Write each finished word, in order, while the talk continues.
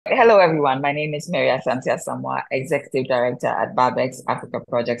Hello, everyone. My name is Mary Asante Asamoah, Executive Director at Barbex Africa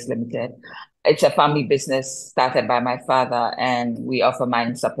Projects Limited. It's a family business started by my father, and we offer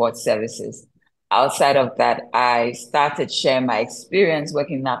mining support services. Outside of that, I started sharing my experience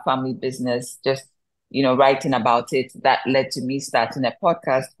working in our family business, just writing about it. That led to me starting a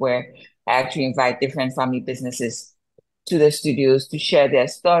podcast where I actually invite different family businesses to the studios to share their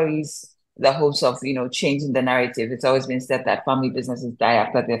stories, the hopes of, changing the narrative. It's always been said that family businesses die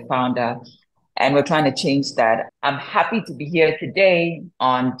after their founder, and we're trying to change that. I'm happy to be here today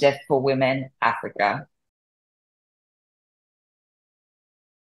on Just for Women Africa.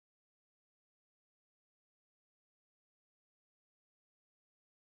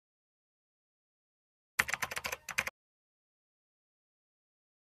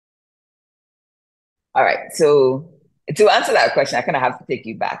 All right. So to answer that question, I kind of have to take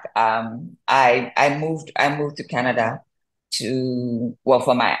you back. I moved to Canada to well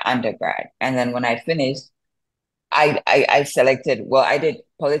for my undergrad, and then when I finished, I selected, well, I did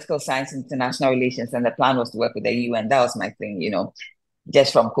political science, international relations, and the plan was to work with the UN. That was my thing,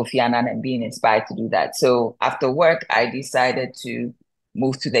 just from Kofi Annan and being inspired to do that. So after work, I decided to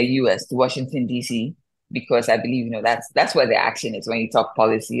move to the US, to Washington, D.C., because I believe, that's where the action is when you talk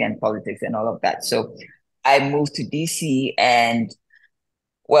policy and politics and all of that. So I moved to DC, and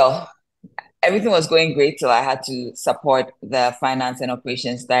well, everything was going great till I had to support the finance and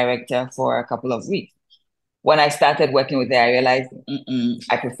operations director for a couple of weeks. When I started working with it, I realized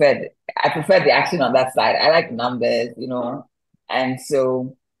I preferred the action on that side. I like numbers, and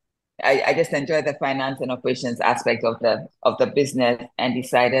so I just enjoyed the finance and operations aspect of the business, and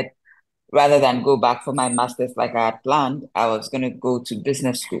decided rather than go back for my master's like I had planned, I was going to go to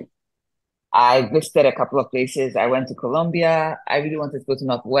business school. I visited a couple of places. I went to Colombia. I really wanted to go to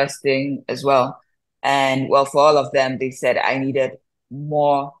Northwestern as well. And well, for all of them, they said I needed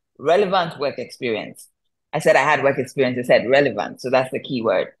more relevant work experience. I said I had work experience. They said relevant. So that's the key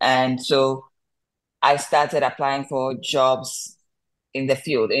word. And so I started applying for jobs in the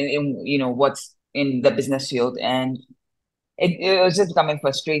field, in what's in the business field. And it was just becoming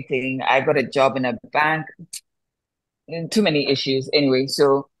frustrating. I got a job in a bank, too many issues anyway.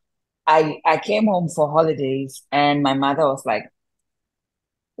 So I came home for holidays, and my mother was like,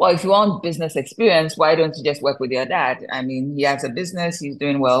 well, if you want business experience, why don't you just work with your dad? I mean, he has a business, he's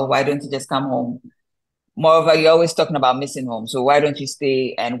doing well. Why don't you just come home? Moreover, you're always talking about missing home. So why don't you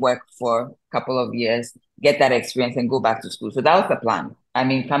stay and work for a couple of years, get that experience, and go back to school? So that was the plan. I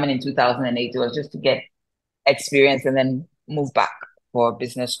mean, coming in 2008, it was just to get experience and then move back for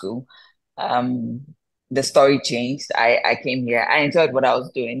business school. Um, the story changed. I came here. I enjoyed what I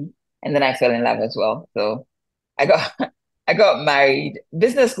was doing, and then I fell in love as well. So I got I got married.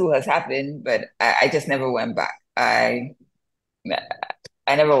 Business school has happened, but I just never went back. I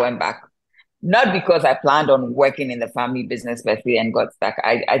never went back. Not because I planned on working in the family business per se and got stuck.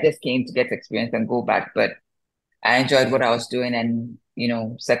 I just came to get experience and go back, but I enjoyed what I was doing, and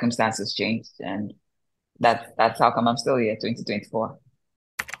circumstances changed, and that's how come I'm still here, 2024.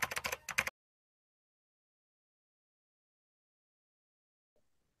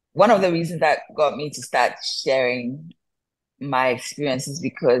 One of the reasons that got me to start sharing my experiences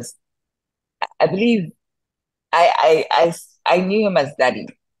because I believe I knew him as daddy.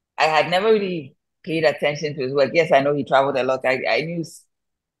 I had never really paid attention to his work. Yes, I know he traveled a lot. I knew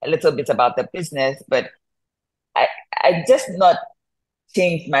a little bit about the business, but I I just not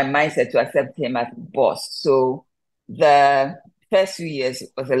changed my mindset to accept him as boss. So the first few years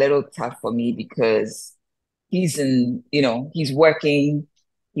was a little tough for me because he's working,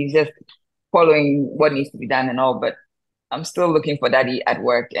 he's just following what needs to be done and all, but I'm still looking for daddy at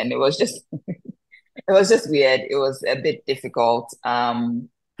work. And it was just weird. It was a bit difficult,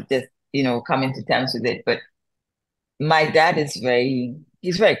 just, coming to terms with it. But my dad he's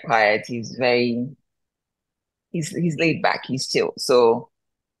very quiet. He's laid back. He's chill. So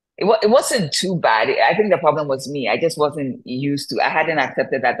it wasn't too bad. I think the problem was me. I just wasn't used to. I hadn't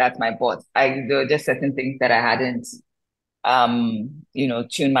accepted that that's my boss. There were just certain things that I hadn't,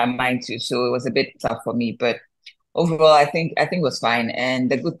 tuned my mind to. So it was a bit tough for me. But overall, I think it was fine.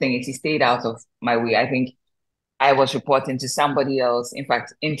 And the good thing is he stayed out of my way. I think I was reporting to somebody else. In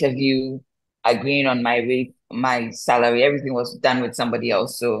fact, interview, agreeing on my rate, my salary, everything was done with somebody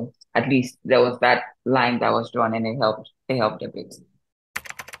else. So at least there was that line that was drawn, and it helped. It helped a bit.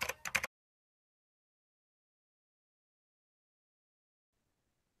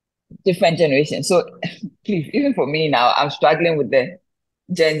 Different generation. So please, even for me now, I'm struggling with the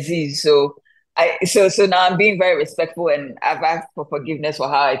Gen Z. So now I'm being very respectful, and I've asked for forgiveness for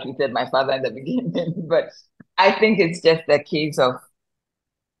how I treated my father in the beginning. But I think it's just a case of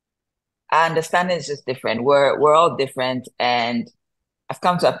our understanding is just different. We're all different, and I've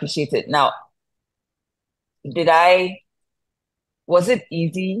come to appreciate it. Now, did I was it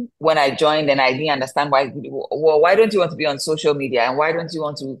easy when I joined and I didn't understand why? Well, why don't you want to be on social media, and why don't you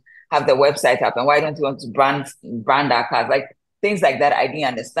want to have the website up, and why don't you want to brand our cars? Like things like that, I didn't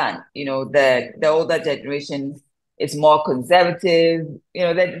understand. The older generation is more conservative.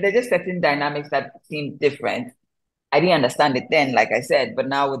 There's just certain dynamics that seem different. I didn't understand it then, like I said, but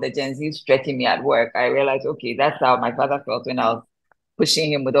now with the Gen Z stretching me at work, I realized, okay, that's how my father felt when I was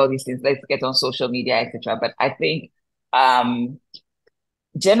pushing him with all these things. Let's get on social media, etc. But I think um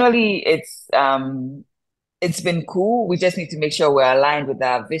generally it's been cool. We just need to make sure we're aligned with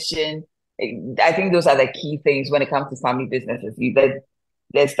our vision. I think those are the key things when it comes to family businesses.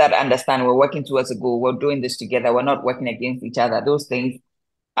 Let's start understanding we're working towards a goal. We're doing this together. We're not working against each other. Those things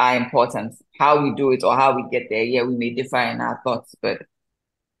are important. How we do it or how we get there, yeah, we may differ in our thoughts, but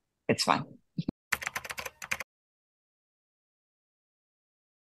it's fine.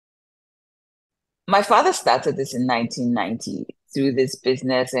 My father started this in 1990 through this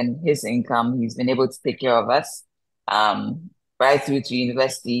business and his income. He's been able to take care of us right through to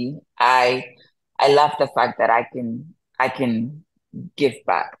university. I love the fact that I can give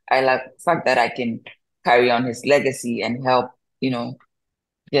back. I love the fact that I can carry on his legacy and help, you know,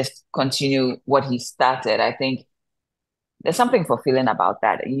 just continue what he started. I think there's something fulfilling about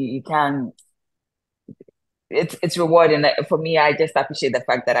that. You can it's rewarding. For me, I just appreciate the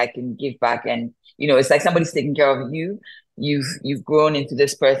fact that I can give back, and it's like somebody's taking care of you. You've grown into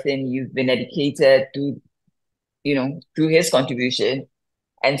this person. You've been educated through his contribution,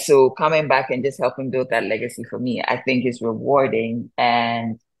 and so coming back and just helping build that legacy for me, I think is rewarding.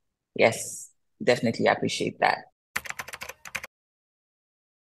 And yes, definitely appreciate that.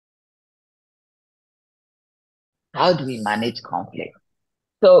 How do we manage conflict?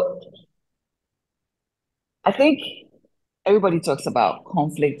 So I think everybody talks about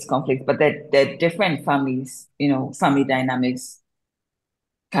conflicts, but they're different families, family dynamics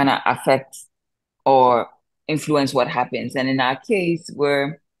kind of affect or influence what happens. And in our case,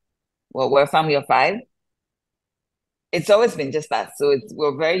 we're a family of five. It's always been just that. So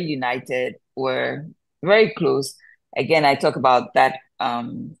we're very united. We're very close. Again, I talk about that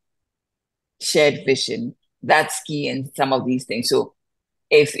shared vision. That's key in some of these things. So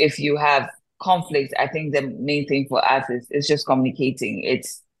if you have conflict, I think the main thing for us is just communicating.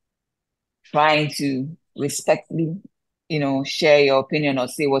 It's trying to respectfully, share your opinion or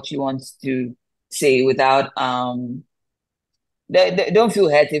say what you want to say without they don't feel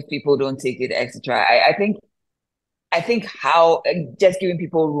hurt if people don't take it, etc. I think how just giving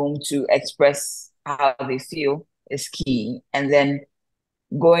people room to express how they feel is key, and then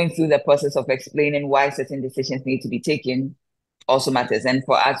going through the process of explaining why certain decisions need to be taken also matters. And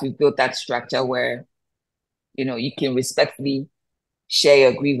for us, we've built that structure where you can respectfully share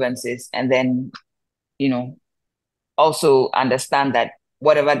your grievances, and then you know also understand that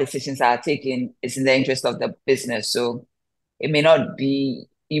whatever decisions are taken is in the interest of the business. So you may not be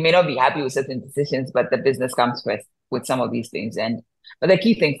happy with certain decisions, but the business comes first with some of these things. But the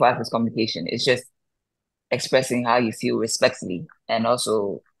key thing for us is communication. It's just expressing how you feel respectfully and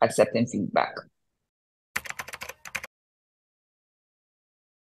also accepting feedback.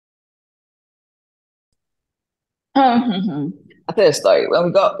 I'll tell you a story. When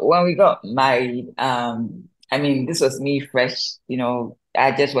we got married, I mean, this was me fresh,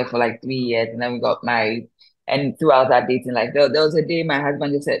 I just worked for like 3 years and then we got married. And throughout that dating life, there was a day my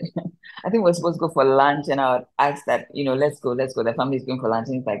husband just said, I think we're supposed to go for lunch. And I would ask that, let's go, let's go. The family's going for lunch.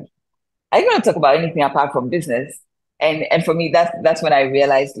 And he's like, are you going to talk about anything apart from business? And for me, that's when I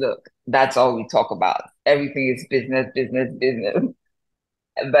realized, look, that's all we talk about. Everything is business, business, business.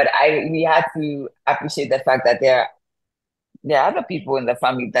 But we had to appreciate the fact that there are other people in the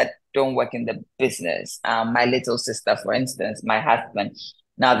family that don't work in the business. My little sister, for instance, my husband,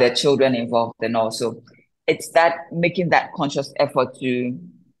 now their children involved, and also it's that making that conscious effort to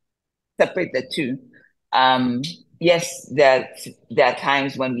separate the two. Um, yes, there are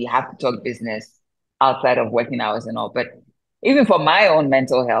times when we have to talk business outside of working hours and all, but even for my own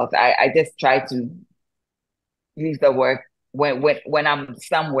mental health, I just try to use the work when I'm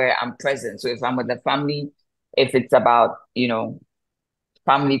somewhere, I'm present. So if I'm with the family, if it's about,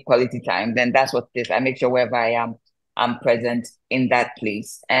 family quality time, then that's what it is. I make sure wherever I am, I'm present in that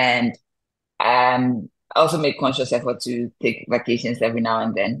place. And I also make conscious effort to take vacations every now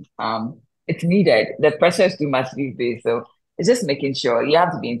and then. It's needed. The pressure is too much these days. So it's just making sure you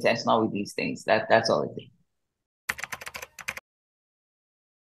have to be intentional with these things. That's all it is.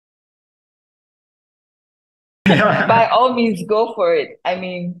 By all means, go for it. I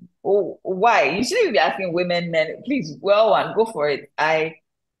mean, Oh, why? You shouldn't be asking women, men. Please, well, one, go for it. I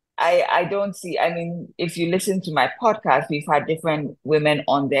don't see. I mean, if you listen to my podcast, we've had different women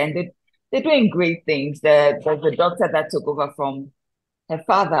on there, and they're doing great things. There's a doctor that took over from her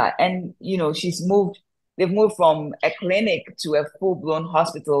father, and she's moved. They've moved from a clinic to a full-blown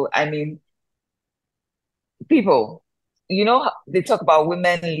hospital. I mean, people, they talk about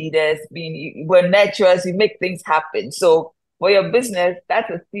women leaders being, we're nurturers, we make things happen. So for your business, that's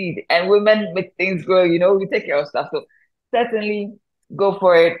a seed, and women make things grow. We take care of stuff. So certainly go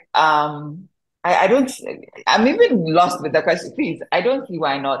for it. I don't, I'm even lost with the question. Please, I don't see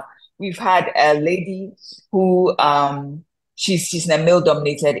why not. We've had a lady who, she's in a male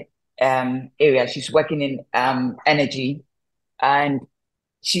dominated area. She's working in energy, and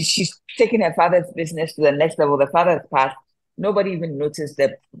she's taking her father's business to the next level. The father's passed. Nobody even noticed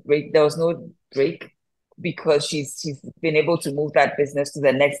the break. There was no break because she's been able to move that business to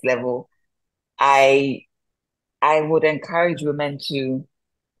the next level. I I would encourage women to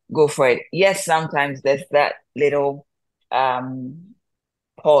go for it. Yes, sometimes there's that little um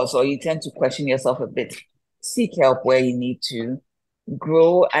pause, or you tend to question yourself a bit. Seek help where you need to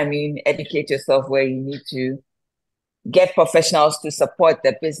grow. I mean, educate yourself where you need to get professionals to support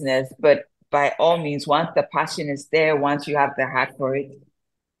the business. But by all means, once the passion is there, once you have the heart for it,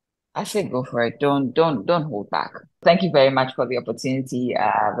 I say go for it. Don't hold back. Thank you very much for the opportunity.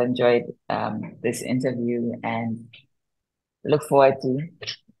 I've enjoyed this interview and look forward to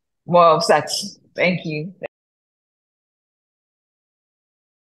more of such. Thank you.